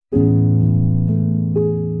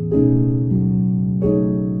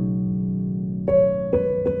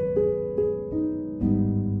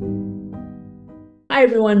Hi,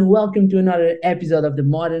 everyone. Welcome to another episode of the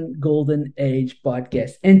Modern Golden Age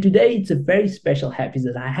podcast. And today it's a very special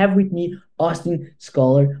episode. I have with me Austin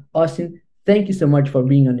Scholar. Austin, thank you so much for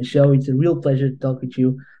being on the show. It's a real pleasure to talk with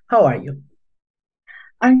you. How are you?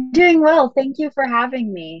 I'm doing well. Thank you for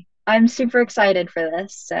having me. I'm super excited for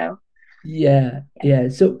this. Yeah.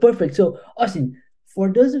 So perfect. So, Austin,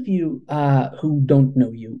 for those of you who don't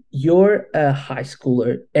know you, you're a high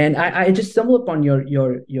schooler, and I just stumbled upon your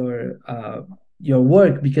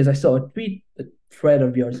work because I saw a thread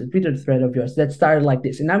of yours, a Twitter thread of yours that started like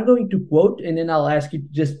this, and I'm going to quote, and then I'll ask you to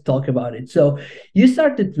just talk about it. So, you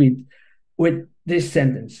start the tweet with this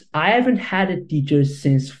sentence: "I haven't had a teacher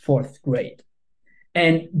since fourth grade."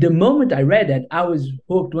 And the moment I read that, I was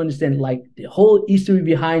hooked to understand like the whole history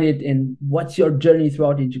behind it and what's your journey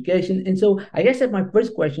throughout education. And so I guess that my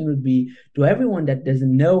first question would be to everyone that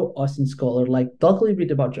doesn't know Austin Scholar, like talk a little bit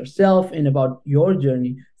about yourself and about your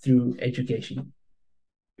journey through education.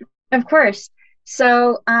 Of course.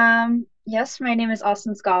 Yes, my name is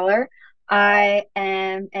Austin Scholar. I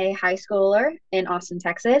am a high schooler in Austin,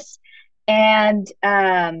 Texas, and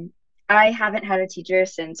I haven't had a teacher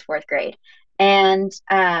since fourth grade. And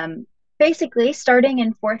basically, starting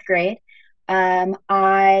in fourth grade,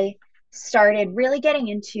 I started really getting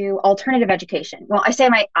into alternative education. Well,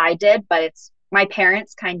 I did, but it's my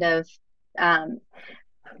parents kind of um,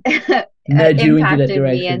 Nudge you into that impacted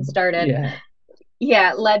me and direction. started, Yeah.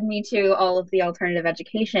 yeah, led me to all of the alternative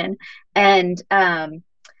education. And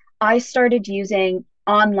I started using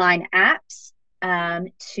online apps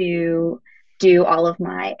to do all of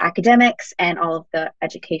my academics and all of the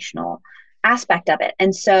educational aspect of it.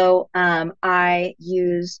 And so I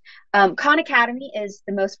use Khan Academy is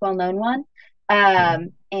the most well known one. Yeah.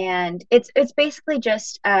 And it's basically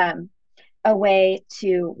just a way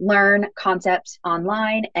to learn concepts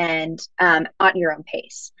online and at your own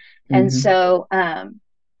pace. And Mm-hmm. so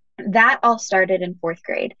that all started in fourth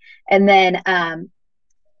grade. And then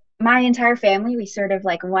my entire family, we sort of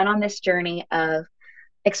like went on this journey of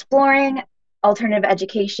exploring alternative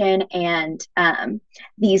education and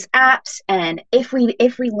these apps. And if we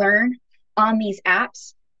learn on these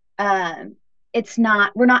apps, um, it's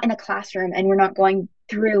not we're not in a classroom and we're not going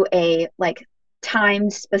through a like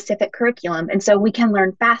time specific curriculum, and so we can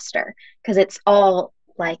learn faster because it's all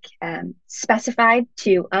like specified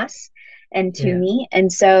to us and to Yeah. me.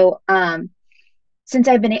 And so since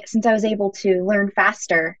I was able to learn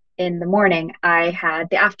faster in the morning, I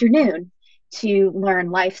had the afternoon to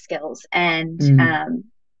learn life skills Mm.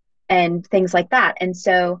 and things like that. And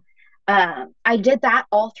so I did that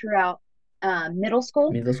all throughout middle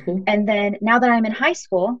school. Middle school? And then now that I'm in high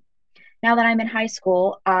school,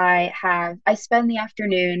 I spend the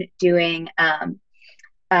afternoon doing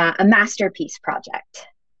a masterpiece project.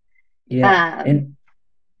 Yeah. Um, And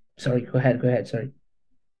sorry, go ahead. Sorry.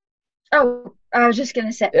 oh, I was just Okay.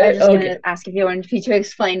 gonna ask if you wanted me to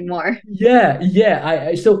explain more.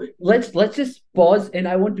 Yeah. So let's just pause, and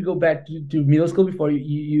I want to go back to middle school before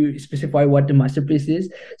you specify what the masterpiece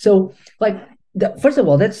is. So, like, first of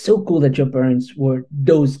all, that's so cool that your parents were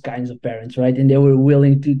those kinds of parents, right? And they were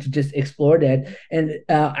willing to just explore that. And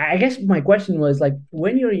I guess my question was like,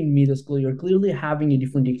 when you're in middle school, you're clearly having a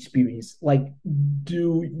different experience. Like,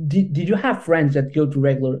 did you have friends that go to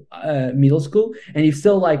regular middle school? And if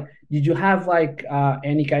so, like, did you have like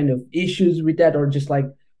any kind of issues with that, or just like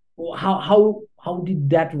how did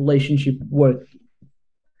that relationship work?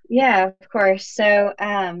 Yeah, of course. So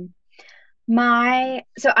I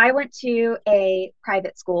went to a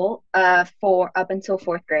private school for up until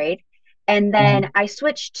fourth grade, and then Mhm. I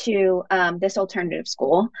switched to this alternative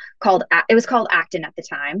school it was called Acton at the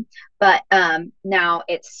time, but now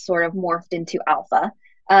it's sort of morphed into Alpha.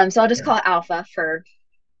 So I'll just Yeah. call it Alpha for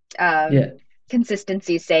um, Yeah.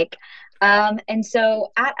 consistency's sake. And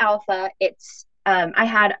so at Alpha, I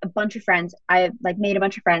had a bunch of friends. I like made a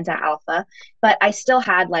bunch of friends at Alpha, but I still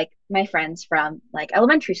had like my friends from like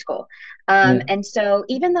elementary school. Yeah. And so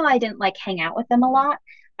even though I didn't like hang out with them a lot,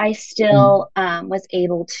 I Mm. still was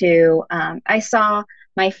able to. I saw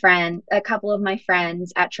a couple of my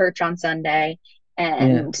friends at church on Sunday, Yeah.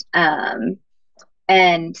 and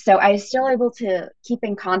and so I was still able to keep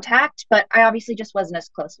in contact, but I obviously just wasn't as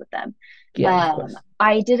close with them. Yeah, of course.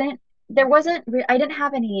 I didn't, there wasn't, I didn't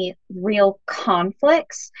have any real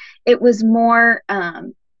conflicts. It was more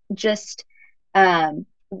just,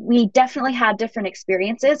 we definitely had different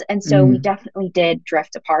experiences. And so we Mm. definitely did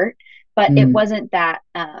drift apart, but it Mm. wasn't that,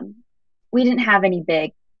 we didn't have any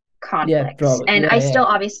big Yeah, conflicts. probably. And Yeah, I yeah. still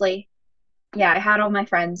obviously, yeah, I had all my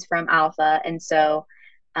friends from Alpha. And so,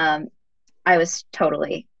 um, I was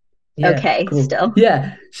totally Yeah, okay cool. still.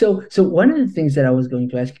 Yeah. So one of the things that I was going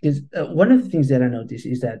to ask, because one of the things that I noticed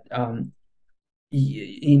is that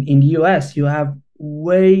in the US, you have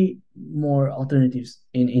way more alternatives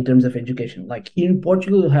in terms of education. Like here in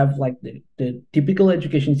Portugal, you have like the typical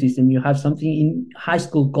education system. You have something in high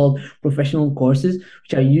school called professional courses,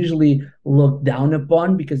 which are usually looked down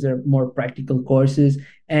upon because they're more practical courses.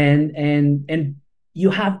 And you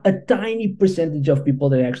have a tiny percentage of people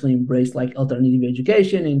that actually embrace like alternative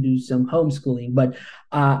education and do some homeschooling. But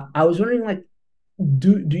I was wondering, like,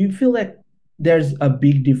 do you feel like there's a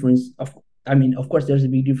big difference of, I mean, of course there's a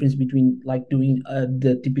big difference between like doing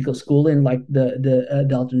the typical school and like the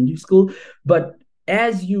alternative school, but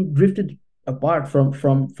as you drifted apart from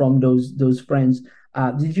those friends,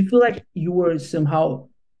 did you feel like you were somehow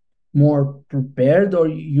more prepared, or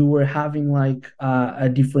you were having like a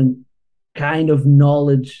different kind of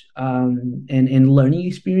knowledge and learning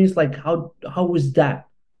experience? Like how was that?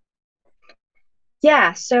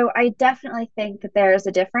 Yeah, so I definitely think that there is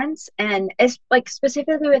a difference. And it's like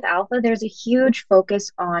specifically with Alpha, there's a huge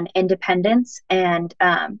focus on independence and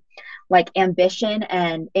like ambition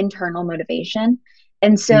and internal motivation.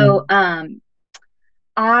 And so Mm,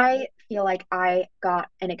 I feel like I got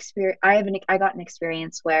an experience. I got an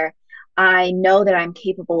experience where I know that I'm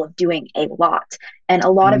capable of doing a lot and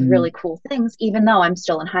a lot of really mm, cool things, even though I'm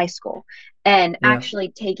still in high school. And yeah. actually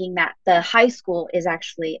taking that, the high school is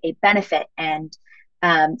actually a benefit and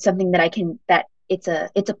something that I can that it's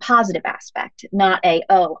a positive aspect, not a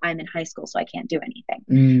oh I'm in high school so I can't do anything.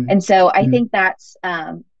 Mm, And so I mm. think that's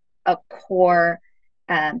a core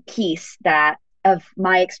piece that of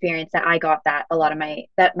my experience that I got that a lot of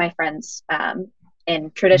my friends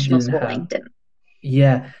in traditional Didn't have. schooling didn't.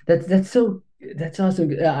 Yeah, that's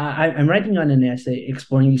awesome. I'm writing on an essay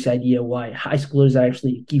exploring this idea why high schoolers are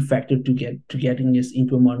actually a key factor to getting us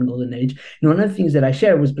into a modern golden age. And one of the things that I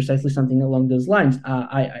shared was precisely something along those lines.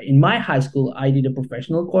 In my high school I did a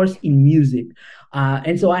professional course in music,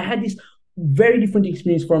 and so I had this very different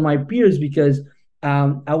experience from my peers because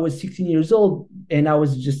I was 16 years old and I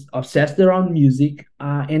was just obsessed around music.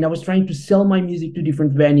 And I was trying to sell my music to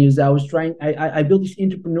different venues. I built this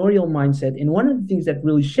entrepreneurial mindset. And one of the things that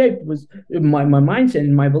really shaped was my mindset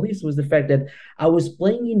and my beliefs was the fact that I was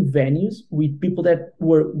playing in venues with people that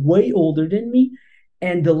were way older than me.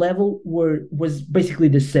 And the level was basically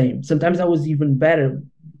the same. Sometimes I was even better.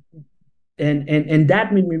 And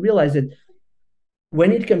that made me realize that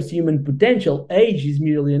when it comes to human potential, age is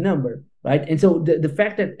merely a number, right? And so the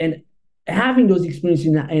fact that and having those experiences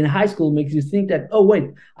in high school makes you think that, oh wait,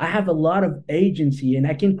 I have a lot of agency and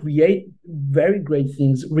I can create very great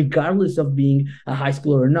things regardless of being a high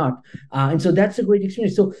schooler or not. And so that's a great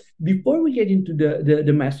experience. So before we get into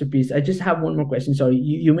the masterpiece, I just have one more question. Sorry,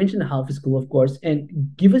 you mentioned Alpha School, of course, and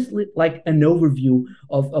give us like an overview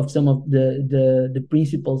of some of the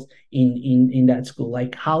principles in that school.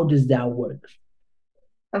 Like how does that work?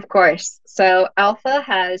 Of course. So Alpha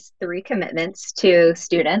has three commitments to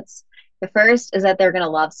students. The first is that they're going to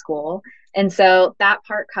love school. And so that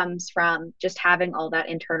part comes from just having all that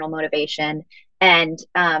internal motivation and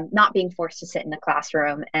not being forced to sit in the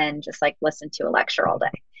classroom and just like listen to a lecture all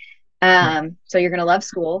day. Yeah. So you're going to love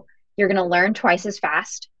school. You're going to learn twice as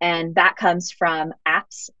fast. And that comes from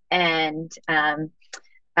apps and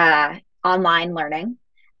online learning.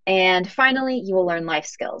 And finally, you will learn life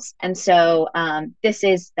skills. And so this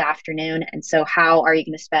is the afternoon. And so, how are you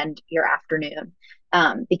going to spend your afternoon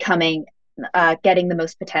becoming, getting the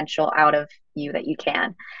most potential out of you that you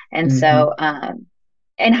can? And so, Mm-hmm.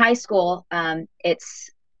 in high school, it's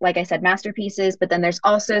like I said, masterpieces, but then there's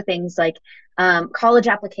also things like college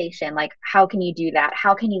application. Like, how can you do that?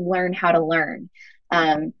 How can you learn how to learn?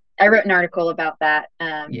 I wrote an article about that,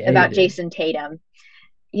 Yeah, you about did. Jason Tatum.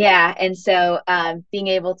 Yeah, and so being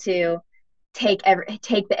able to take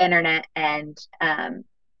the internet and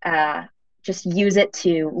uh, just use it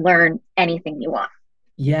to learn anything you want.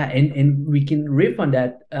 Yeah, and we can riff on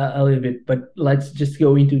that a little bit, but let's just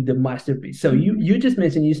go into the masterpiece. So you just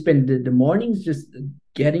mentioned you spend the mornings just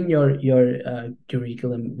getting your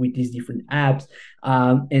curriculum with these different apps,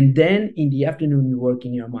 and then in the afternoon you work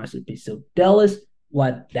in your masterpiece. So tell us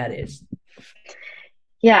what that is.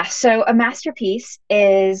 Yeah, so a masterpiece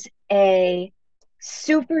is a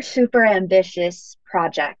super ambitious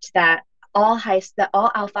project that all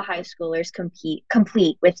alpha high schoolers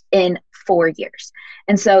complete within 4 years.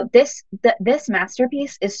 And so this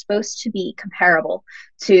masterpiece is supposed to be comparable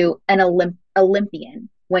to an Olympian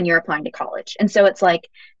when you're applying to college. And so it's like,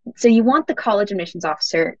 so you want the college admissions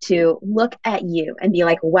officer to look at you and be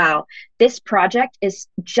like, wow, this project is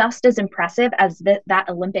just as impressive as that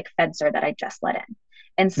Olympic fencer that I just let in.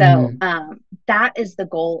 And so Mm, that is the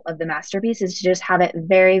goal of the masterpiece, is to just have it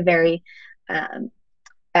very, very um,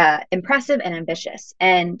 impressive and ambitious.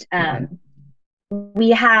 And yeah.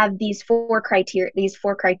 we have these four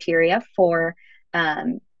criteria for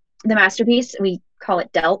um, the masterpiece. We call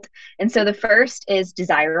it DELT. And so the first is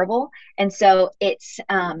desirable. And so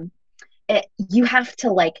you have to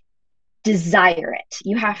like desire it.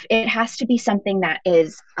 It has to be something that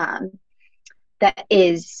is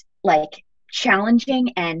like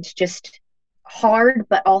challenging and just hard,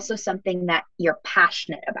 but also something that you're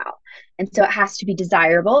passionate about. And so it has to be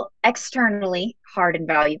desirable, externally hard and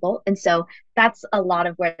valuable. And so that's a lot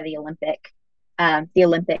of where the Olympic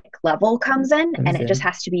level comes in. And Comes it just in.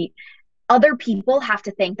 has to be, other people have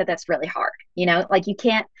to think that that's really hard. Like you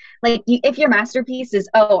can't, if your masterpiece is,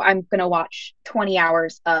 oh, I'm going to watch 20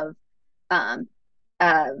 hours um,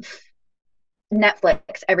 of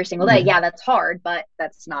Netflix every single day. Yeah. Yeah, that's hard, but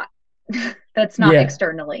that's not that's not Yeah.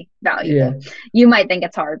 externally Yeah. valuable. You might think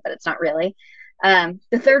it's hard, but it's not really.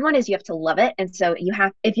 The third one is you have to love it. And so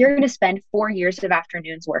if you're going to spend 4 years of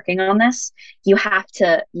afternoons working on this, you have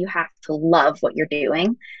to love what you're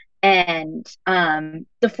doing. And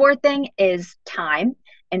the fourth thing is time.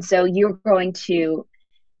 And so you have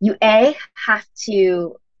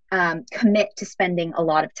to commit to spending a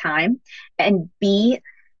lot of time, and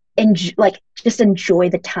just enjoy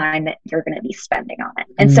the time that you're going to be spending on it.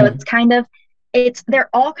 And so Mm, they're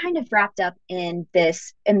all kind of wrapped up in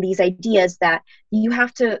these ideas that you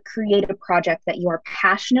have to create a project that you are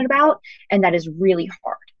passionate about and that is really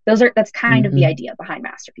hard. That's kind of the hmm. idea behind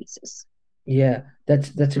masterpieces. Yeah,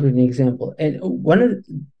 that's a great example. And one of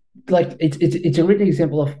like it's a great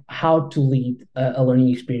example of how to lead a learning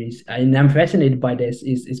experience. And I'm fascinated by this.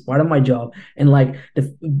 Is part of my job. And like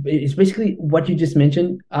it's basically what you just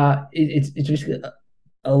mentioned. It's basically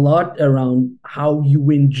a lot around how you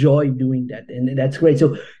enjoy doing that, and that's great.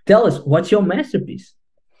 So tell us, what's your masterpiece?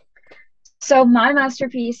 So my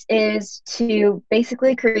masterpiece is to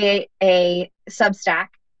basically create a Substack,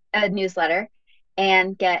 a newsletter,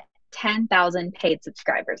 and get 10,000 paid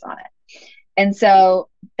subscribers on it. And so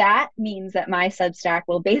that means that my Substack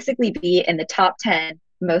will basically be in the top 10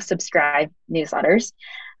 most subscribed newsletters.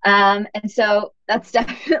 And so that's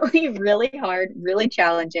definitely really hard, really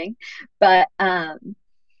challenging. But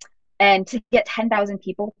and to get 10,000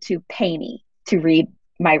 people to pay me to read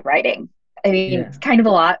my writing. I mean, Yeah, it's kind of a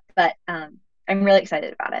lot, but I'm really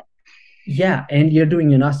excited about it. yeah, and you're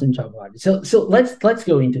doing an awesome job about it. So let's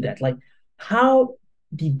go into that. Like, how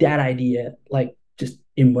did that idea like just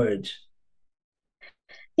emerge?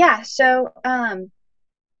 Yeah. So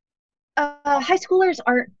high schoolers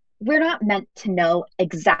we're not meant to know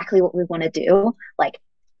exactly what we want to do. Like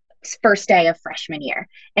first day of freshman year.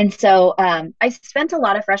 And so I spent a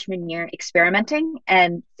lot of freshman year experimenting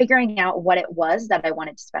and figuring out what it was that I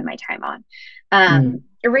wanted to spend my time on. Mm,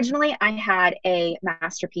 Originally, I had a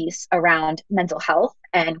masterpiece around mental health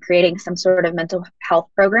and creating some sort of mental health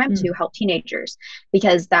program to mm, help teenagers,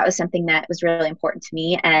 because that was something that was really important to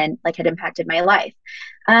me and like had impacted my life.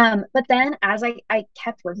 But then as I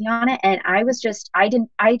kept working on it, and I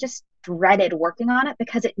just dreaded working on it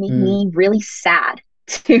because it made mm, me really sad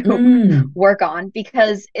to mm. work on,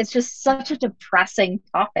 because it's just such a depressing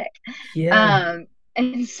topic. Yeah.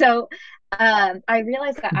 And so I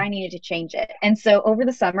realized that I needed to change it. And so over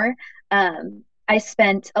the summer, I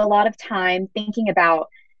spent a lot of time thinking about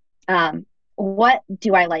what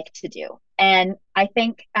do I like to do? And I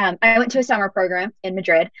think I went to a summer program in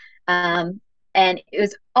Madrid, um, and it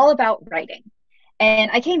was all about writing.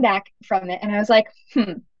 And I came back from it and I was like,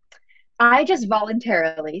 I just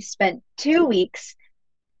voluntarily spent 2 weeks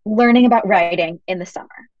learning about writing in the summer.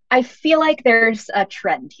 I feel like there's a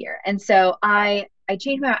trend here. And so I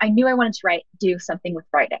changed I knew I wanted to do something with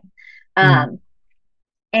writing. Mm, Um,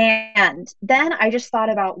 and then I just thought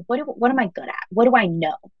about what am I good at? What do I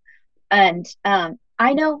know? And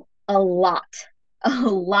I know a lot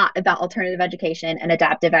about alternative education and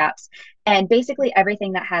adaptive apps, and basically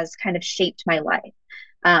everything that has kind of shaped my life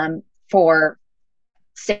for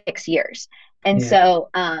 6 years. And yeah. so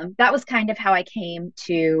that was kind of how I came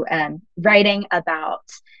to writing about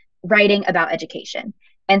education.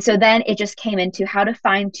 And so then it just came into how to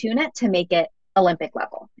fine tune it to make it Olympic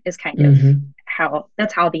level, is kind of Hmm. how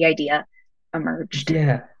the idea emerged.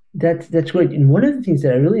 Yeah, that's great. And one of the things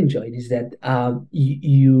that I really enjoyed is that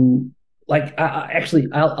you like actually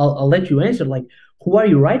I'll let you answer. Like, who are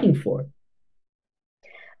you writing for?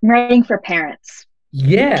 I'm writing for parents,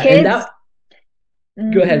 Yeah, and kids. that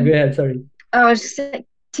go ahead, go Mm-hmm. ahead. Sorry. I was just saying,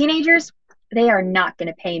 teenagers, they are not going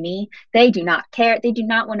to pay me. They do not care. They do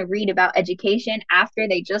not want to read about education after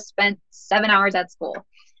they just spent 7 hours at school.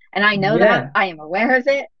 And I know that, Yeah, I am aware of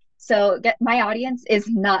it. So my audience is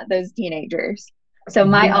not those teenagers. So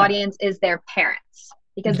my yeah, audience is their parents,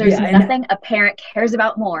 because there's yeah. And nothing a parent cares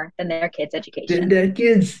about more than their kids' education. the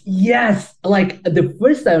kids, yes. Like the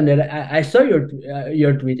first time that I saw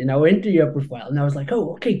your tweet, and I went to your profile, and I was like,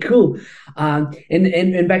 oh, okay, cool.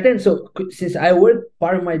 And back then, so since I work,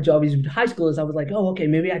 part of my job is with high schoolers. I was like, oh, okay,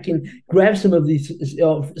 maybe I can grab some of the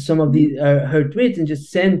her tweets and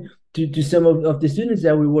just send to some of the students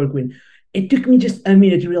that we work with. It took me just a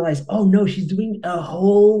minute to realize, oh no, she's doing a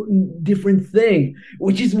whole different thing,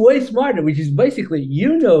 which is way smarter. Which is basically,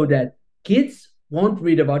 that kids won't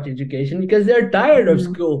read about education because they're tired of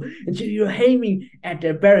Mhm. school, and so you're aiming at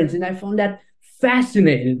their parents. And I found that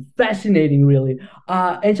fascinating, really.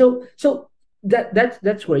 And so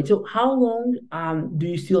that's great. So how long do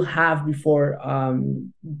you still have before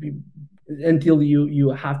until you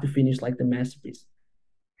have to finish like the masterpiece?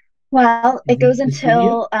 Well, Is it the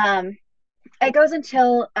studio? it goes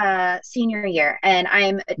until senior year, and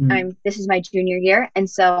Mm. I'm this is my junior year, and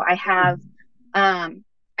so Oh, um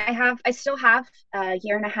I still have a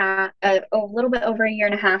year and a half, a little bit over a year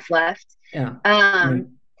and a half left. yeah, yeah. Um,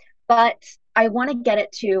 but I want to get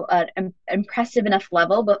it to an impressive enough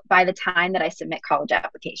level, but by the time that I submit college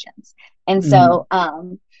applications. And Mm, so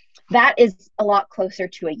that is a lot closer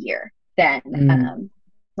to a year than mm,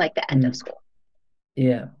 like the end of mm. school.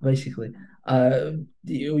 Yeah, basically.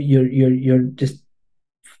 You're just,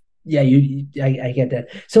 yeah, I get that.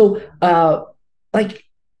 So like,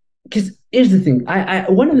 because here's the thing. I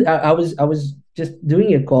was just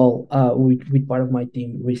doing a call with part of my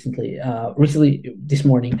team recently this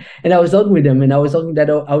morning, and I was talking with them, and I was talking that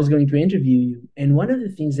I was going to interview you. And one of the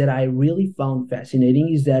things that I really found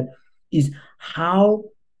fascinating is how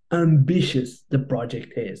ambitious the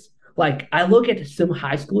project is. Like, I look at some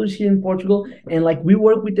high schoolers here in Portugal, and like we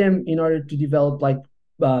work with them in order to develop like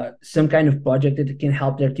some kind of project that can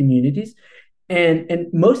help their communities. And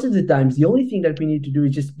most of the times, the only thing that we need to do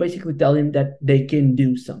is just basically tell them that they can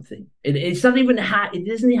do something. It's not even it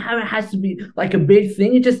doesn't have it has to be like a big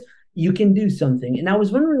thing. It just, you can do something. And I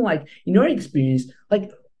was wondering, like, in your experience,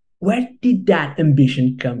 like, where did that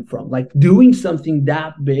ambition come from? Like doing something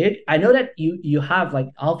that big. I know that you have like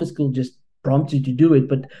Alpha School just prompts you to do it,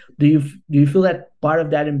 but do you feel that part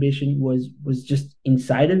of that ambition was just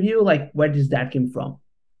inside of you? Like, where does that come from?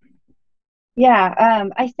 Yeah,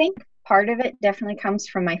 I think part of it definitely comes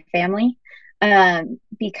from my family,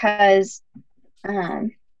 because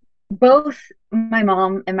um, both my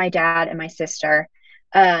mom and my dad and my sister,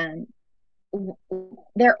 um,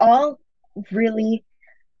 they're all really,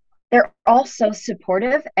 they're all so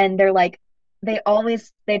supportive, and they're like,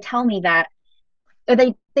 they tell me that, or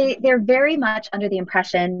they're very much under the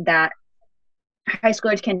impression that high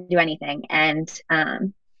schoolers can do anything, and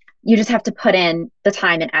you just have to put in the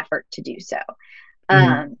time and effort to do so.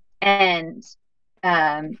 Mm, And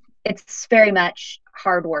it's very much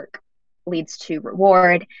hard work leads to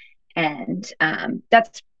reward. And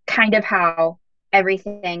that's kind of how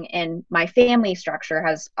everything in my family structure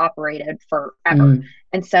has operated forever. mm,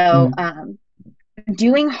 And so mm,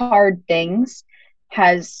 doing hard things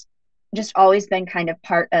has just always been kind of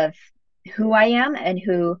part of who I am, and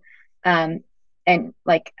who and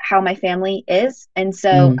like how my family is. And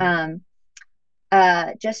so mm,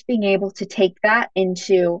 just being able to take that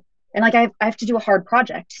into, and like I have to do a hard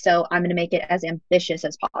project, so I'm going to make it as ambitious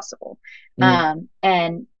as possible. yeah.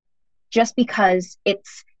 And just because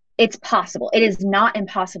it's possible, it is not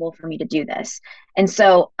impossible for me to do this, and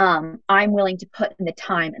so I'm willing to put in the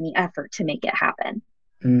time and the effort to make it happen.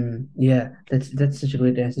 Yeah, that's such a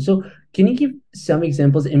great answer. So, can you give some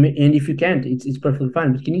examples? And if you can't, it's perfectly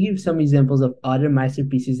fine. But can you give some examples of other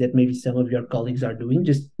masterpieces that maybe some of your colleagues are doing,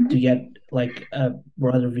 just to get like a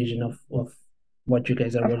broader vision of what you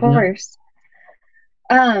guys are Of working on? course.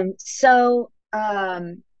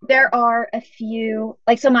 There are a few,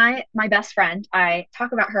 like, so my best friend, I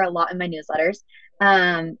talk about her a lot in my newsletters.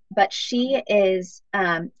 But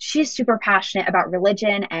she's super passionate about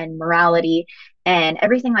religion and morality and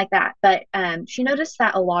everything like that. But she noticed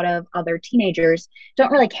that a lot of other teenagers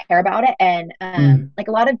don't really care about it, and Mm, like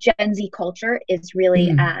a lot of Gen Z culture is really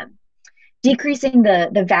mm, decreasing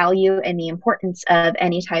the value and the importance of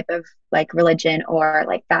any type of like religion or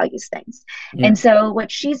like values things. yeah. And so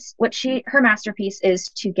what she her masterpiece is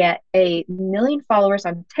to get 1 million followers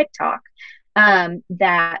on TikTok,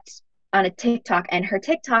 that on a TikTok, and her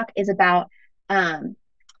TikTok is about um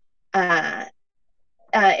uh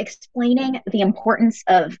explaining the importance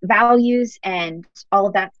of values and all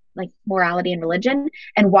of that, like morality and religion,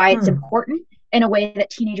 and why it's Huh. important in a way that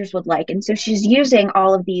teenagers would like. And so she's using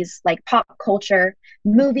all of these like pop culture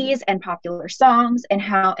movies and popular songs, and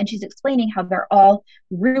she's explaining how they're all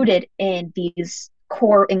rooted in these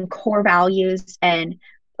core values, and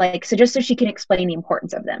like, so just so she can explain the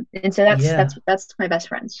importance of them. And so that's Yeah. that's my best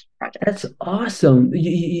friend's That's project. awesome.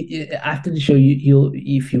 After the show, you'll,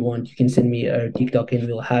 if you want, you can send me a TikTok and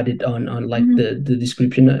we'll add it on like Hmm. the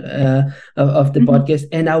description of the Hmm. podcast.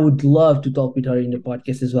 And I would love to talk with her in the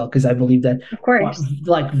podcast as well, because I believe that Of course.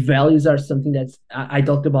 like values are something that's I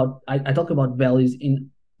talked about. I talk about values in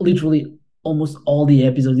literally almost all the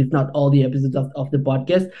episodes, if not all the episodes of the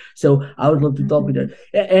podcast. So I would love to talk with her.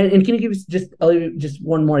 Hmm. And can you give us just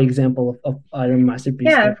one more example of our masterpiece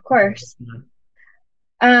Yeah, that of course.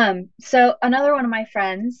 So another one of my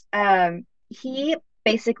friends, he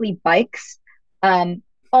basically bikes um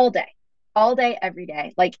all day, all day, every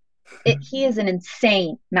day. Like he is an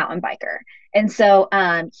insane mountain biker. And so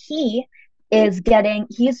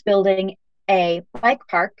he's building a bike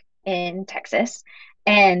park in Texas.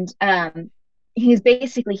 And he has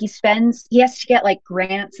to get like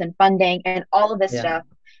grants and funding and all of this Yeah. stuff.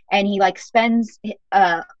 And he like spends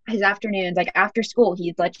his afternoons, like after school,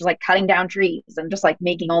 he's like just like cutting down trees and just like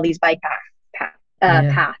making all these Yeah.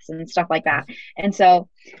 paths and stuff like that. And so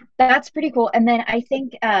that's pretty cool. And then I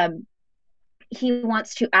think he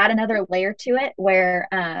wants to add another layer to it where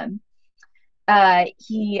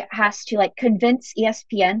he has to like convince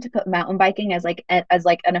ESPN to put mountain biking as as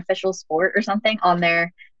like an official sport or something on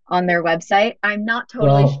their website. I'm not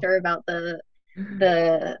totally Wow. sure about the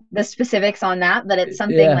specifics on that, but it's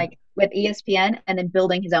something Yeah. like with ESPN and then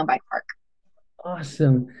building his own bike park.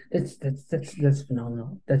 Awesome. That's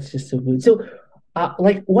phenomenal. That's just so good. So,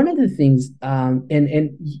 like one of the things,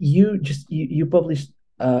 and you published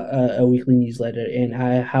a weekly newsletter, and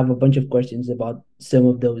I have a bunch of questions about some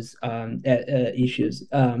of those issues.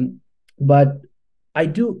 But I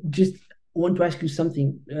do just want to ask you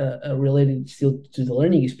something related still to the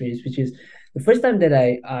learning experience, which is the first time that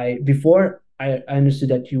I before I understood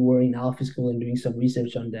that you were in Alpha School and doing some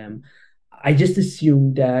research on them. I just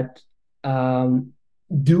assumed that um,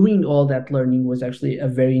 doing all that learning was actually a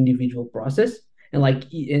very individual process, and like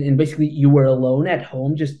and basically you were alone at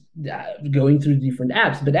home just going through different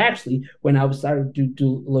apps. But actually, when I was started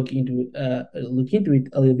to look into it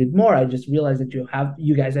a little bit more, I just realized that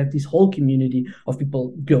you guys have this whole community of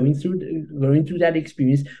people going through that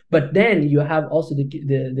experience. But then you have also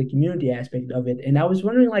the community aspect of it, and I was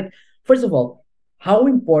wondering, like, first of all, how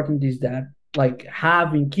important is that, like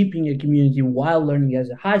having keeping a community while learning as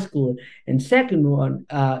a high schooler? And second one,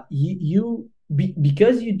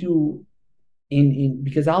 because you do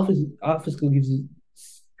because Alpha School gives you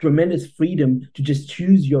tremendous freedom to just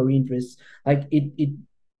choose your interests. Like it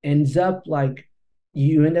ends up like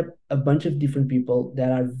you end up a bunch of different people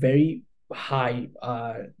that are very high,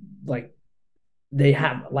 like they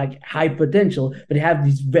have like high potential, but they have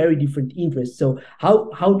these very different interests. So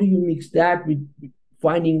how do you mix that with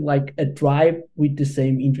finding like a tribe with the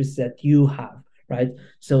same interests that you have, right?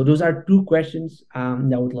 So those are two questions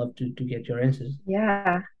that I would love to get your answers.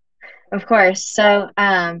 Yeah, of course. So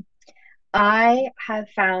I have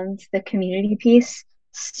found the community piece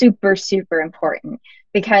super, super important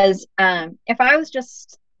because if I was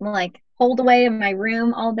just like holed away in my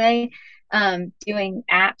room all day doing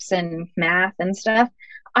apps and math and stuff,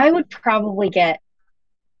 I would probably get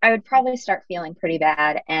I would probably start feeling pretty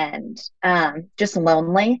bad and just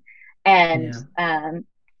lonely. And Yeah.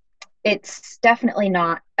 it's definitely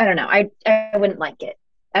not, I don't know, I wouldn't like it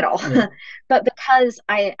at all. Yeah. But because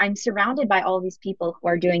I'm surrounded by all these people who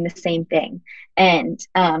are doing the same thing, and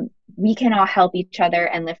we can all help each other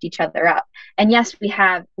and lift each other up. And yes, we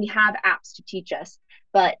have apps to teach us,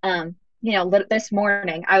 but this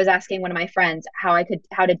morning I was asking one of my friends how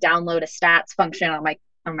to download a stats function on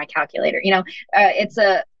my calculator.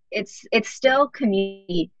 It's still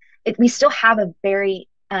community. We still have a very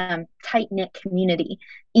tight knit community,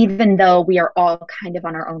 even though we are all kind of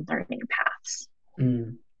on our own learning paths.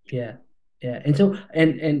 Mm, yeah, yeah. And so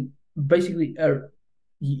and basically,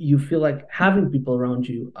 you feel like having people around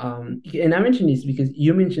you. And I mentioned this because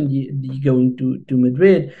you mentioned the going to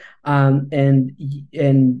Madrid,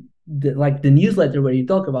 and like the newsletter where you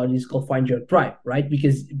talk about it is called Find Your Tribe, right?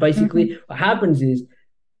 Because Mm-hmm. basically what happens is,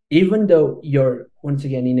 even though you're once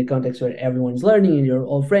again in a context where everyone's learning and you're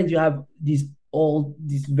all friends, you have these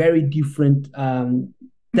very different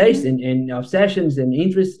tastes Mm-hmm. and obsessions and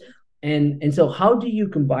interests. And so how do you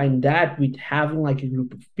combine that with having like a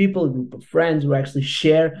group of people, a group of friends who actually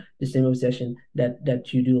share the same obsession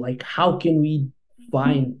that you do? Like how can we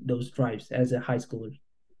find those tribes as a high schooler?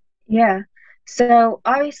 Yeah. So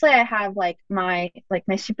obviously I have like my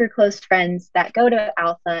super close friends that go to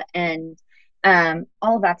Alpha and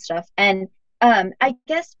all of that stuff. And I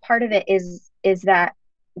guess part of it is that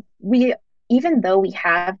we, even though we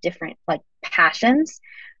have different like passions,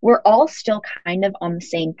 we're all still kind of on the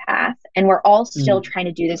same path, and we're all still Mm, trying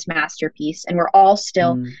to do this masterpiece, and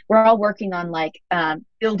mm, we're all working on like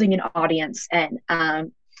building an audience and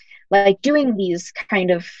like doing these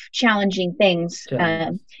kind of challenging things,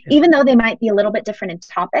 challenges. Yeah. even though they might be a little bit different in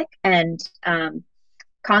topic and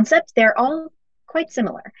concept, they're all quite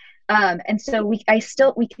similar. And so we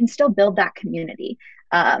can still build that community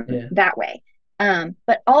Yeah. that way.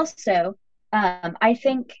 But also, I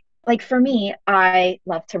think like for me, I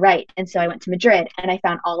love to write, and so I went to Madrid and I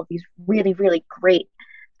found all of these really really great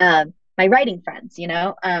my writing friends.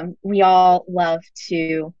 We all love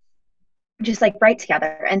to just like write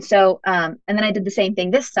together. And so, and then I did the same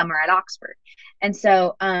thing this summer at Oxford. And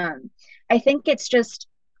so, I think it's just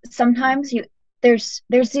sometimes there's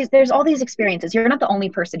all these experiences. You're not the only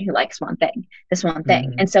person who likes this one thing.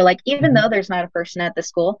 Hmm. And so, like, even though Hmm. there's not a person at the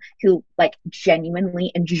school who like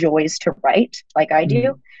genuinely enjoys to write like I do,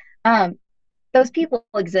 Mm. um, those people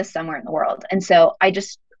exist somewhere in the world. And so I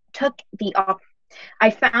just took I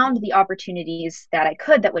found the opportunities that I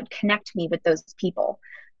could that would connect me with those people,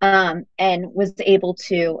 and was able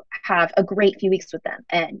to have a great few weeks with them.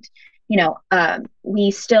 And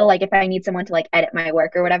we still like if I need someone to like edit my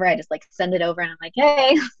work or whatever, I just like send it over and I'm like,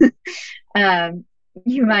 hey, um,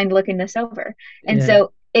 you mind looking this over? And Yeah.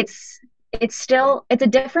 so it's still it's a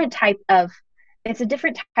different type of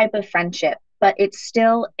friendship, but it's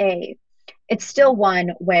still one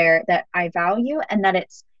where that I value, and that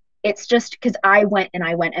it's just because I went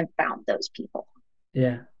and found those people.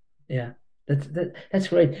 Yeah. Yeah. That's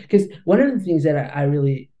great. Because one of the things that I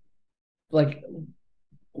really like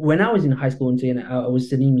when I was in high school and saying I was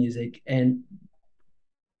studying music, and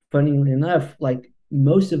funnily enough, like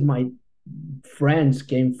most of my friends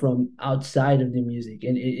came from outside of the music,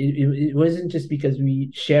 and it wasn't just because we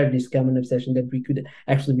shared this common obsession that we could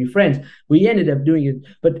actually be friends. We ended up doing it.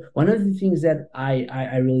 But one of the things that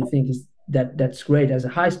I really think is that's great as a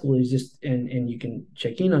high school is just, and you can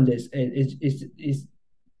check in on this, is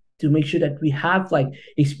to make sure that we have like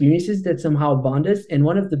experiences that somehow bond us. And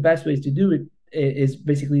one of the best ways to do it is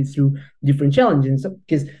basically through different challenges.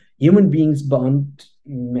 Because human beings bond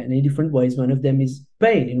many different ways. One of them is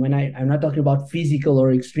pain. And I'm not talking about physical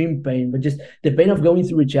or extreme pain, but just the pain of going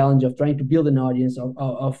through a challenge, of trying to build an audience,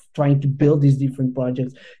 of trying to build these different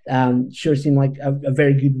projects, sure seem like a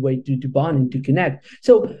very good way to bond and to connect.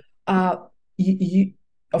 So, you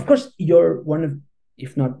of course, you're one of,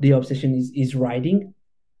 if not the obsession is writing.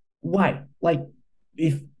 Why? Like,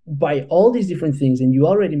 if by all these different things, and you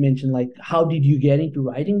already mentioned like how did you get into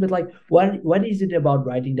writing, but like what is it about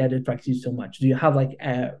writing that attracts you so much? Do you have like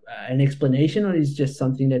an explanation, or is it just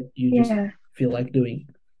something that you just Yeah. feel like doing?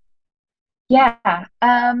 Yeah.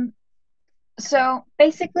 So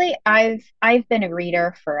basically I've been a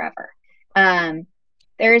reader forever. Um,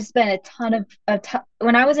 there's been a ton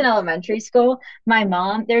when I was in elementary school, my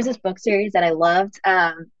mom, there's this book series that I loved,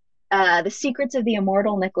 The Secrets of the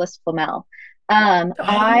Immortal Nicholas Flamel.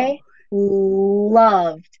 I Oh,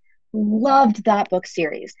 loved loved that book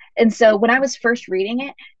series. And so when I was first reading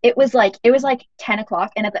it, it was like 10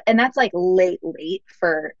 o'clock, and that's like late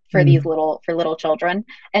for these mm, little children.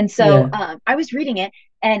 And so yeah. I was reading it,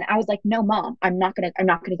 and I was like, no, mom, I'm not gonna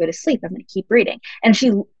go to sleep. I'm gonna keep reading. And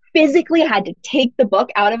she physically had to take the book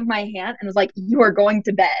out of my hand and was like, you are going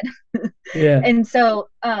to bed. Yeah. And so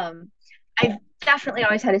I've definitely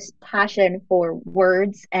always had a passion for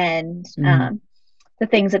words and Mm, the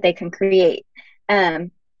things that they can create.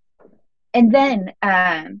 Um, and then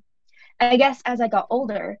I guess as I got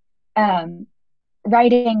older, um,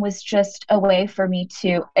 writing was just a way for me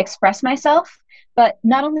to express myself. But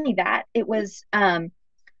not only that, it was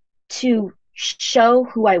to show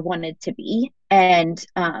who I wanted to be, and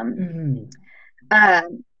mm,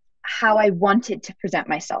 um, how I wanted to present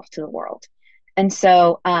myself to the world. And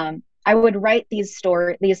so I would write these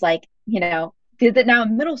like, that now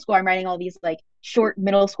in middle school, I'm writing all these like short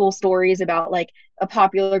middle school stories about like a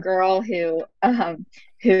popular girl who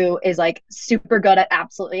is like super good at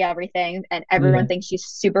absolutely everything, and everyone yeah. thinks she's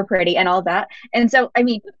super pretty and all that. And so, I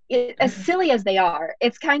mean, as silly as they are,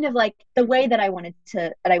 it's kind of like the way that I wanted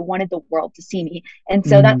the world to see me. And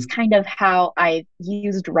so that's Mm, kind of how I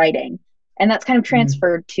used writing, and that's kind of mm,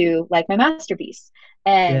 transferred to like my masterpiece.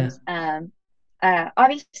 And yeah.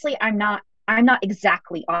 obviously I'm not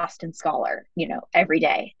exactly Austin Scholar, every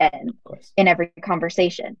day and Of course. in every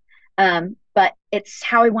conversation. But it's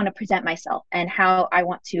how I want to present myself and how I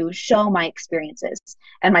want to show my experiences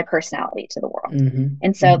and my personality to the world. Hmm.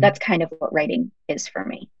 And so Hmm. that's kind of what writing is for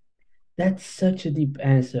me. That's such a deep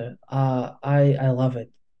answer. I love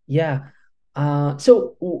it. Yeah.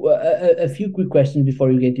 A few quick questions before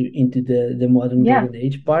we get into the modern Yeah. golden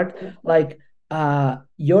age part. Like,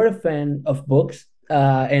 you're a fan of books,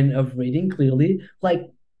 and of reading, clearly. Like,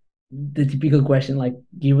 the typical question, like,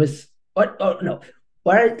 give us what? Oh no,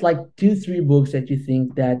 what are like two, three books that you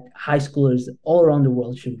think that high schoolers all around the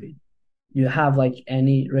world should read? You have like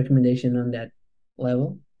any recommendation on that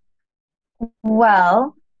level?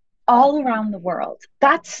 Well, all around the world.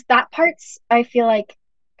 That part's I feel like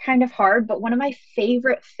kind of hard, but one of my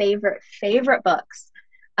favorite books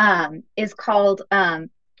is called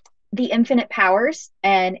The Infinite Powers,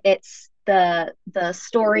 and it's the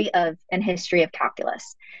story of and history of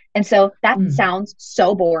calculus. And so that Mm, sounds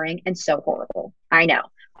so boring and so horrible. I know.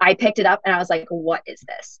 I picked it up and I was like, what is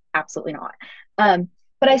this? Absolutely not. Um,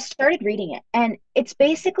 but I started reading it, and it's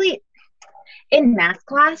basically in math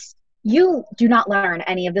class, you do not learn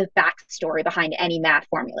any of the backstory behind any math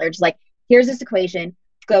formula. It's just like, here's this equation,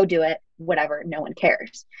 go do it, whatever, no one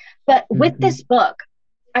cares. But with this mhm. book,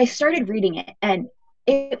 I started reading it, and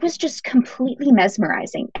it was just completely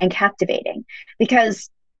mesmerizing and captivating because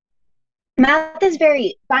math is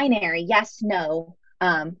very binary, yes, no,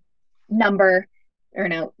 number or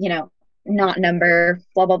no, not number,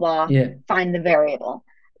 blah, blah, blah, Yeah, find the variable.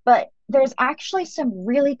 But there's actually some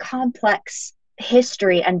really complex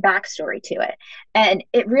history and backstory to it. And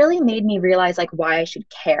it really made me realize like why I should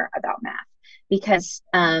care about math because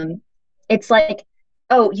it's like,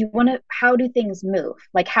 oh, you want to, how do things move?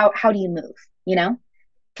 Like how do you move? You know,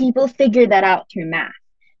 people figure that out through math.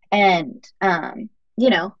 And you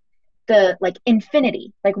know, the like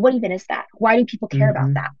infinity, like what even is that? Why do people care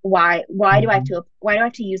about that? hmm Why do I have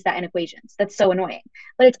to use that in equations? That's so annoying.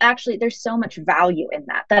 But it's actually there's so much value in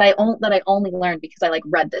that that I only learned because I like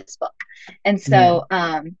read this book. And yeah, so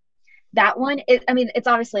that one is, I mean, it's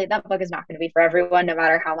obviously that book is not going to be for everyone,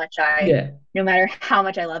 yeah. no matter how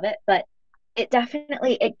much I love it, but it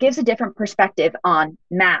definitely it gives a different perspective on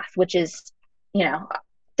math, which is, you know,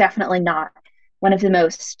 definitely not one of the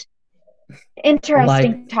most Like,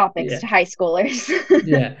 interesting topics yeah. to high schoolers.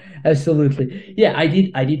 Yeah, absolutely. Yeah, I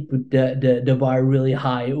did put the bar really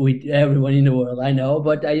high with everyone in the world. I know,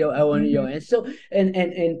 but I want your Mhm. answer. So, and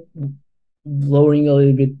lowering a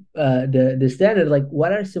little bit the standard. Like,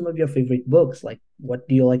 what are some of your favorite books? Like, what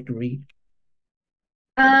do you like to read?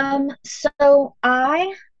 So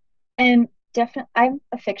I am I'm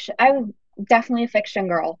definitely a fiction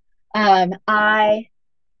girl. I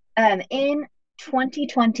in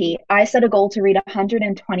 2020, I set a goal to read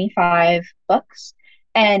 125 books,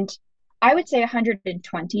 and I would say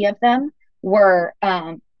 120 of them were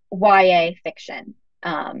YA fiction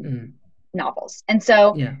Mm, novels. And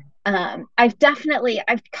so yeah.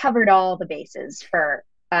 I've covered all the bases for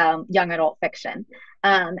young adult fiction.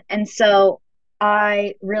 And so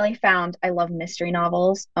I really found I love mystery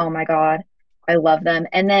novels. Oh my God. I love them.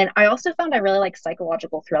 And then I also found I really like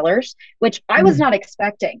psychological thrillers, which I was Mm, not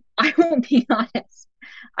expecting. I won't be honest.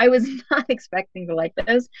 I was not expecting to like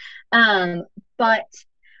those. Um, but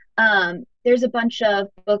there's a bunch of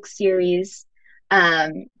book series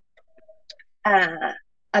um, uh,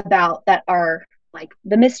 about that are like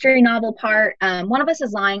the mystery novel part. One of Us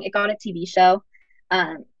is Lying. It got a TV show.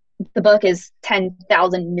 Um, the book is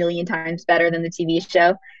 10,000 million times better than the TV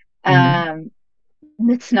show. mm. Um,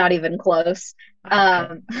 it's not even close. I,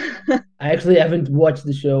 Um, I actually haven't watched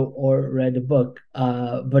the show or read the book.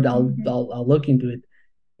 But mhm. I'll look into it.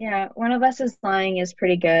 Yeah, One of Us is Lying is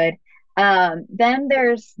pretty good. Then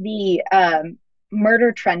there's the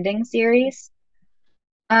Murder Trending series.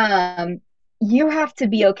 Um, you have to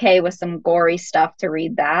be okay with some gory stuff to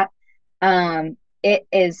read that. It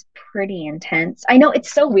is pretty intense. I know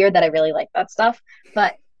it's so weird that I really like that stuff,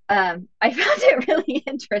 but I found it really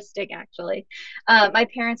interesting actually. My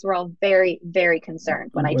parents were all very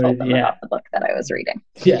concerned when I told them Yeah, about the book that I was reading.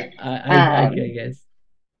 yeah. I Um, guess.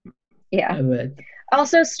 yeah. I bet.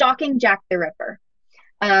 Also, Stalking Jack the Ripper.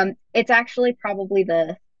 It's actually probably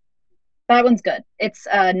the that one's good. It's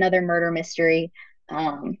another murder mystery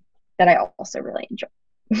that I also really enjoy.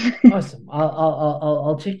 Awesome.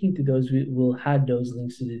 I'll check into those. We'll add those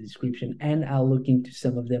links to the description, and I'll look into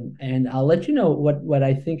some of them, and I'll let you know what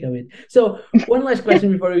I think of it. So, one last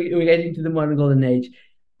question before we get into the modern golden age.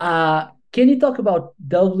 Can you talk about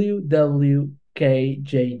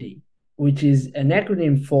WWKJD, which is an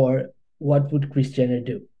acronym for What Would Kris Jenner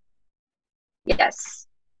Do? Yes.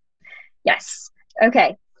 Yes.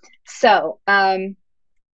 Okay. So,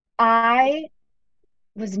 I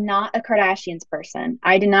was not a Kardashians person.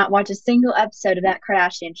 I did not watch a single episode of that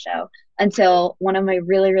Kardashian show until one of my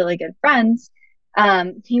really good friends,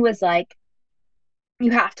 he was like,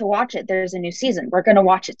 you have to watch it. There's a new season. We're going to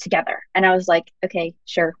watch it together. And I was like, okay,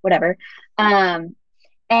 sure, whatever. Um,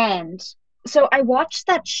 and so I watched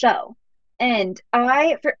that show, and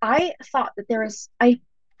I thought that there was I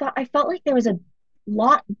felt like there was a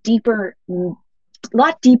lot deeper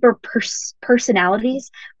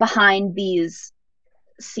personalities behind these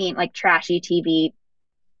scene like trashy TV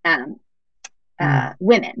um Mm.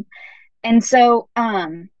 women. And so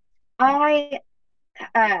I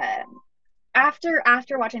uh after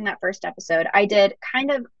watching that first episode, I did kind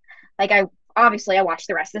of like I obviously I watched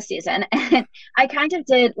the rest of the season, and I kind of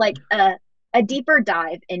did like a deeper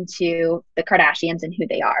dive into the Kardashians and who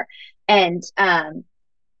they are. And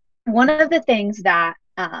one of the things that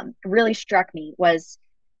really struck me was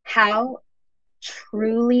how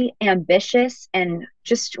truly ambitious and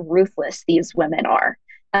just ruthless these women are.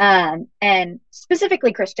 And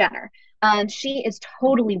specifically Kris Jenner. She is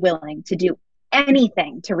totally willing to do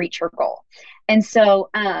anything to reach her goal. And so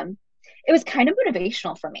it was kind of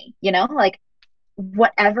motivational for me, like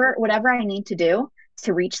whatever I need to do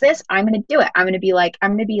to reach this, I'm going to do it. I'm going to be like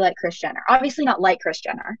Kris Jenner. Obviously not like Kris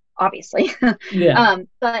Jenner, obviously. Yeah.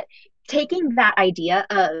 But taking that idea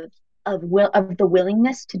of the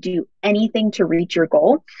willingness to do anything to reach your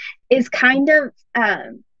goal is kind of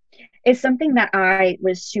is something that I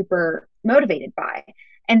was super motivated by.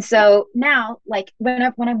 And so now, like when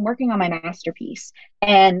I'm working on my masterpiece,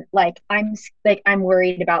 and I'm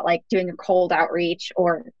worried about like doing a cold outreach,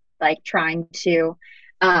 or like trying to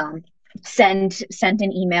um, send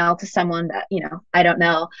an email to someone that I don't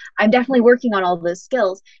know. I'm definitely working on all those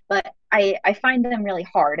skills, but I find them really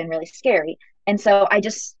hard and really scary. And so I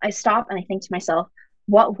stop and I think to myself,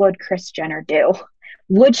 what would Kris Jenner do?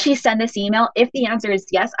 Would she send this email? If the answer is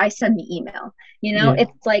yes, I send the email. Yeah.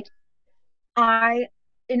 It's like I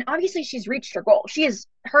and obviously she's reached her goal.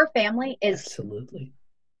 Her family Absolutely.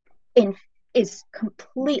 in is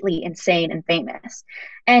completely insane and famous.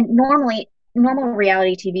 And normal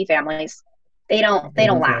reality TV families, They they don't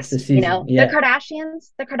don't last the last. season. Yeah. The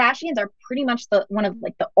Kardashians are pretty much the one of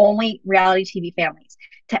like the only reality TV families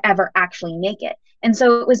to ever actually make it. And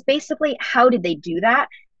so it was basically, how did they do that,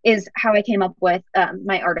 is how I came up with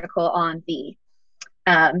my article on the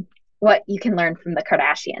what you can learn from the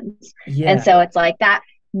Kardashians. And Yeah. so it's like that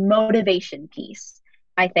motivation piece,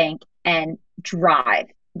 I think, and drive.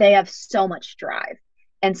 They have so much drive.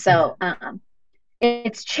 And Yeah. so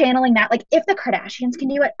it's channeling that. Like, if the Kardashians can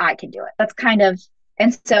do it, I can do it. That's kind of,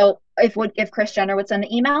 and so if Kris Jenner would send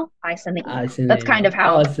the email, I send the I email. see the That's kind email. of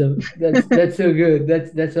how. Awesome. That's so good.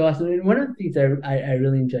 That's so awesome. And one of the things I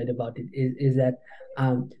really enjoyed about it is that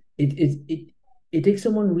um it takes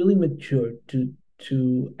someone really mature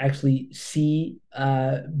to actually see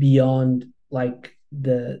beyond like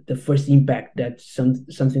the first impact that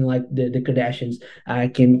something like the Kardashians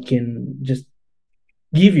can just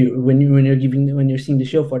give you when you're seeing the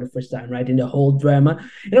show for the first time, right? In the whole drama,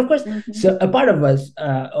 and of course, Mhm. so a part of us,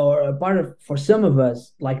 or a part of for some of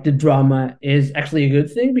us, like the drama is actually a good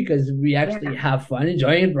thing because we actually Yeah, have fun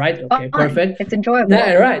enjoying it, right? it's Okay, fun. perfect. It's Yeah, enjoyable.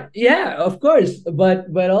 right. Yeah, of course.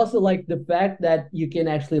 But also like the fact that you can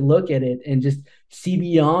actually look at it and just see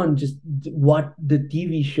beyond just what the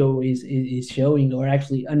TV show is showing, or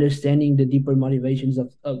actually understanding the deeper motivations of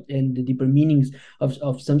and the deeper meanings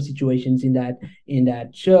of some situations in that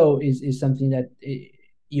show is something that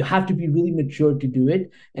you have to be really mature to do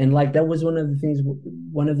it. And like that was one of the things,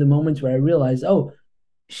 one of the moments where I realized, oh,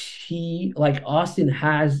 she like Austin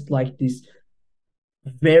has like this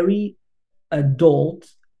very adult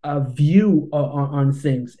view on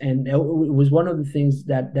things, and it was one of the things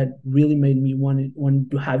that really made me want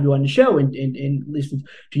to have you on the show and listen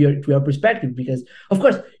to your perspective, because of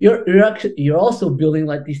course you're also building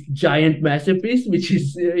like this giant masterpiece, which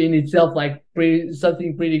is in itself like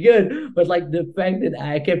something pretty good. But like the fact that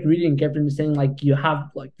I kept reading, kept understanding, like you have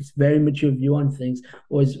like this very mature view on things,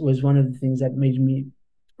 was one of the things that made me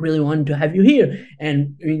really wanted to have you here.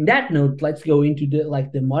 And in that note, let's go into the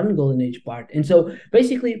like the modern golden age part. And so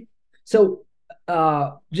basically, so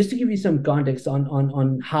just to give you some context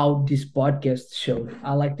on how this podcast showed,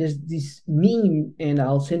 like there's this meme, and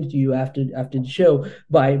I'll send it to you after the show,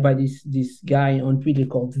 by this guy on Twitter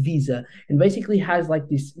called Visa, and basically has like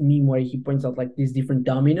this meme where he points out like these different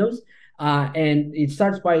dominoes, and it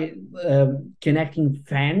starts by connecting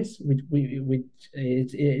fans with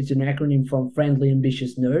it's an acronym from friendly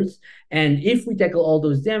ambitious nerds. And if we tackle all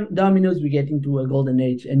those dominoes, we get into a golden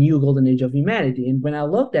age, a new golden age of humanity. And when I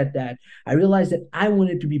looked at that, I realized that I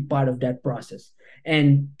wanted to be part of that process.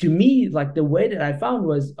 And to me, like the way that I found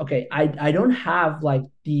was, okay, I don't have like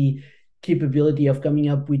the capability of coming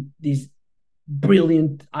up with these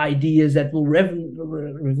brilliant ideas that will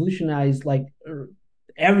revolutionize like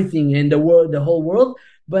everything in the world, the whole world,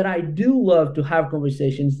 but I do love to have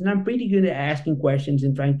conversations, and I'm pretty good at asking questions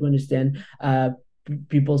and trying to understand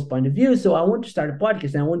people's point of view. So I want to start a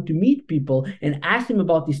podcast, and I want to meet people and ask them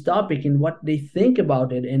about this topic and what they think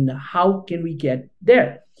about it and how can we get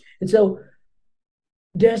there. And so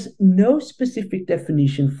there's no specific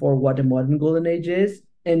definition for what a modern golden age is.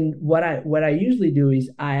 And what I usually do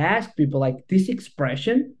is I ask people like this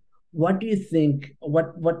expression, what do you think?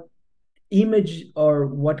 What image or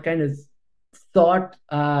what kind of thought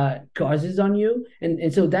causes on you?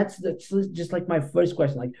 And so that's just like my first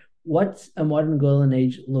question. Like, what's a modern golden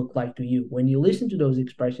age look like to you when you listen to those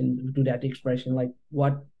expressions, to that expression? Like,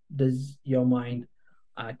 what does your mind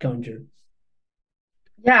conjure?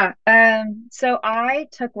 Yeah. So I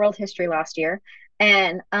took world history last year,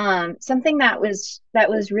 and something that was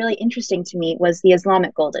really interesting to me was the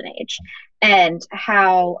Islamic Golden Age, and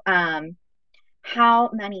how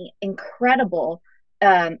many incredible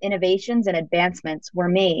innovations and advancements were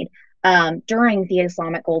made during the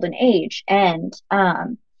Islamic Golden Age. And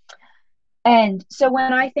so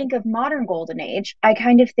when I think of modern golden age, I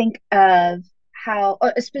kind of think of how,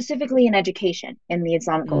 specifically in education in the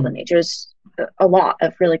Islamic golden Mm, age, there's a lot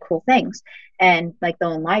of really cool things, and like the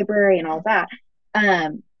own library and all that.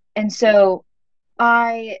 And so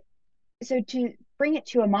I, so to bring it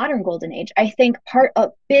to a modern golden age, I think a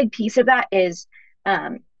big piece of that is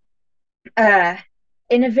um, uh,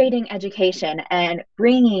 innovating education and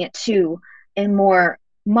bringing it to a more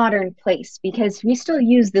modern place, because we still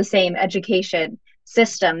use the same education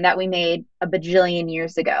system that we made a bajillion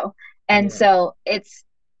years ago. And yeah, so it's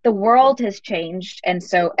the world has changed, and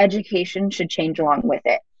so education should change along with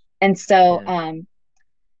it. And so, yeah.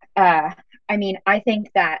 uh, I mean, I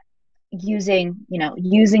think that using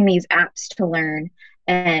these apps to learn,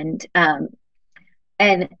 and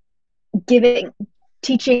and giving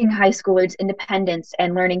teaching high schoolers independence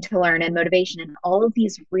and learning to learn and motivation and all of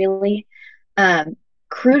these really um,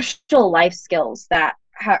 crucial life skills that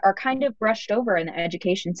are kind of brushed over in the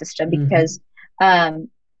education system, because Hmm. um,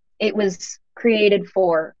 it was created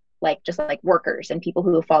for like just like workers and people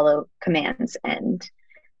who follow commands and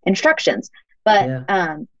instructions. But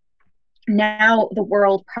Yeah. now the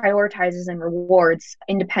world prioritizes and rewards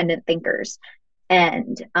independent thinkers,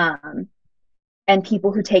 and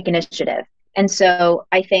people who take initiative. And so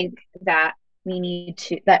I think that we need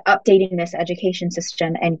to that updating this education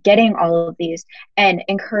system and getting all of these and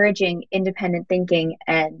encouraging independent thinking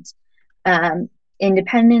and um,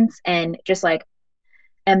 independence and just like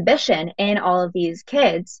ambition in all of these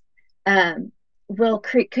kids um,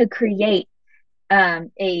 could create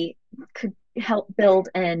a could help build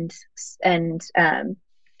and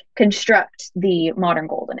construct the modern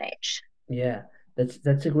golden age. Yeah,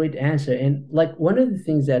 that's a great answer. And like one of the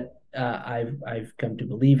things that I've come to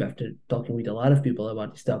believe after talking with a lot of people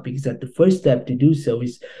about this topic is that the first step to do so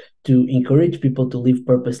is to encourage people to live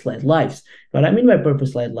purpose-led lives. What I mean by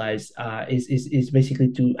purpose-led lives is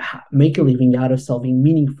basically to make a living out of solving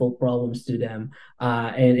meaningful problems to them,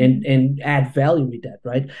 and add value with that,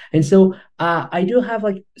 right? And so I do have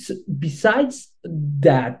like besides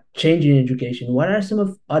that change in education, what are some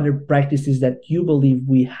of other practices that you believe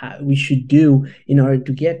we should do in order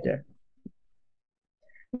to get there?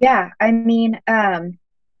 Yeah, I mean,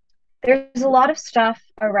 there's a lot of stuff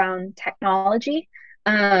around technology,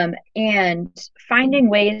 and finding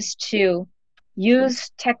ways to use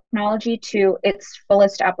technology to its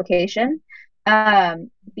fullest application.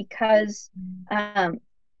 Because um,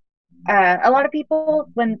 a lot of people,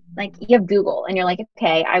 when like you have Google and you're like,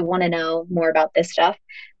 okay, I want to know more about this stuff,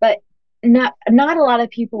 but not a lot of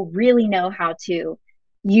people really know how to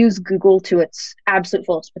use Google to its absolute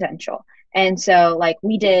fullest potential. And so, like,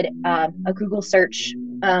 we did a Google search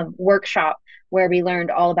workshop where we learned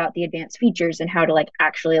all about the advanced features and how to like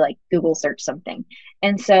actually like Google search something.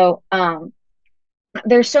 And so,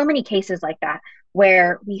 there's so many cases like that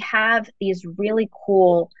where we have these really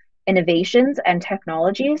cool innovations and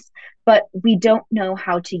technologies, but we don't know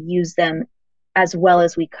how to use them as well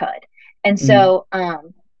as we could. And Mm, so,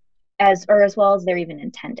 as well as they're even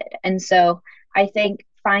intended. And so, I think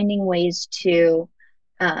finding ways to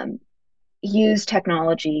um, use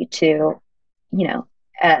technology to, you know,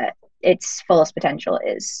 its fullest potential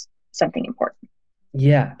is something important.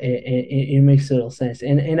 yeah, it makes total sense,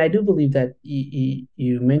 and I do believe that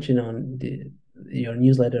you mentioned on your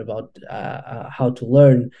newsletter about how to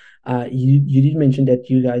learn. You did mention that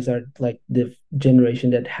you guys are like the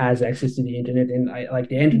generation that has access to the internet, and I like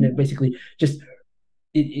the internet basically just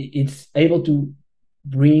it's able to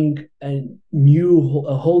bring a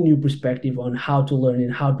whole new perspective on how to learn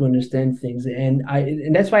and how to understand things. And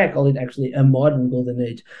that's why I call it actually a modern golden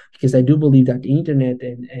age, because I do believe that the internet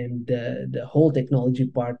and the whole technology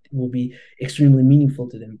part will be extremely meaningful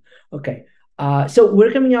to them. Okay. So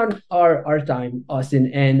we're coming on our time,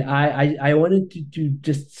 Austin, and I wanted to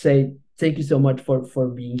just say thank you so much for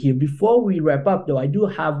being here. Before we wrap up, though, I do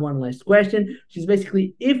have one last question, which is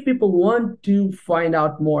basically, if people want to find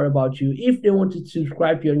out more about you, if they want to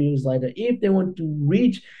subscribe to your newsletter, if they want to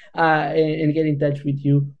reach and get in touch with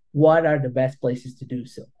you, what are the best places to do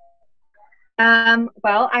so?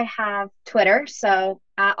 Well, I have Twitter, so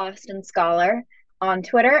at Austin Scholar on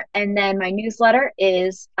Twitter, and then my newsletter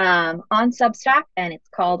is on Substack, and it's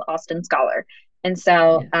called Austin Scholar. And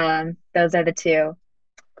so Yeah. those are the two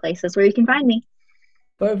places where you can find me.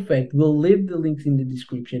 Perfect. We'll leave the links in the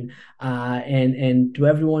description. And to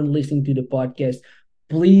everyone listening to the podcast,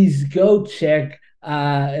 please go check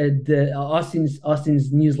the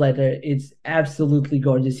Austin's newsletter. It's absolutely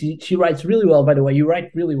gorgeous. She writes really well, by the way. You write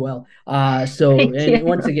really well. So Thank you. and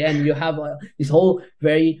once again, you have this whole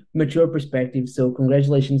very mature perspective. So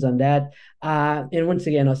congratulations on that. And once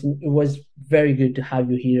again, Austin, it was very good to have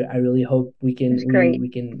you here. I really hope we It can was great.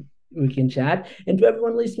 we can chat. And to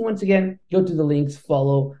everyone listening, once again, go to the links,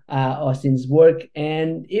 follow Austin's work.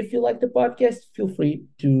 And if you like the podcast, feel free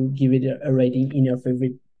to give it a rating in your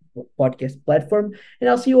favorite podcast platform. And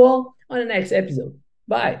I'll see you all on the next episode.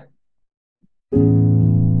 Bye.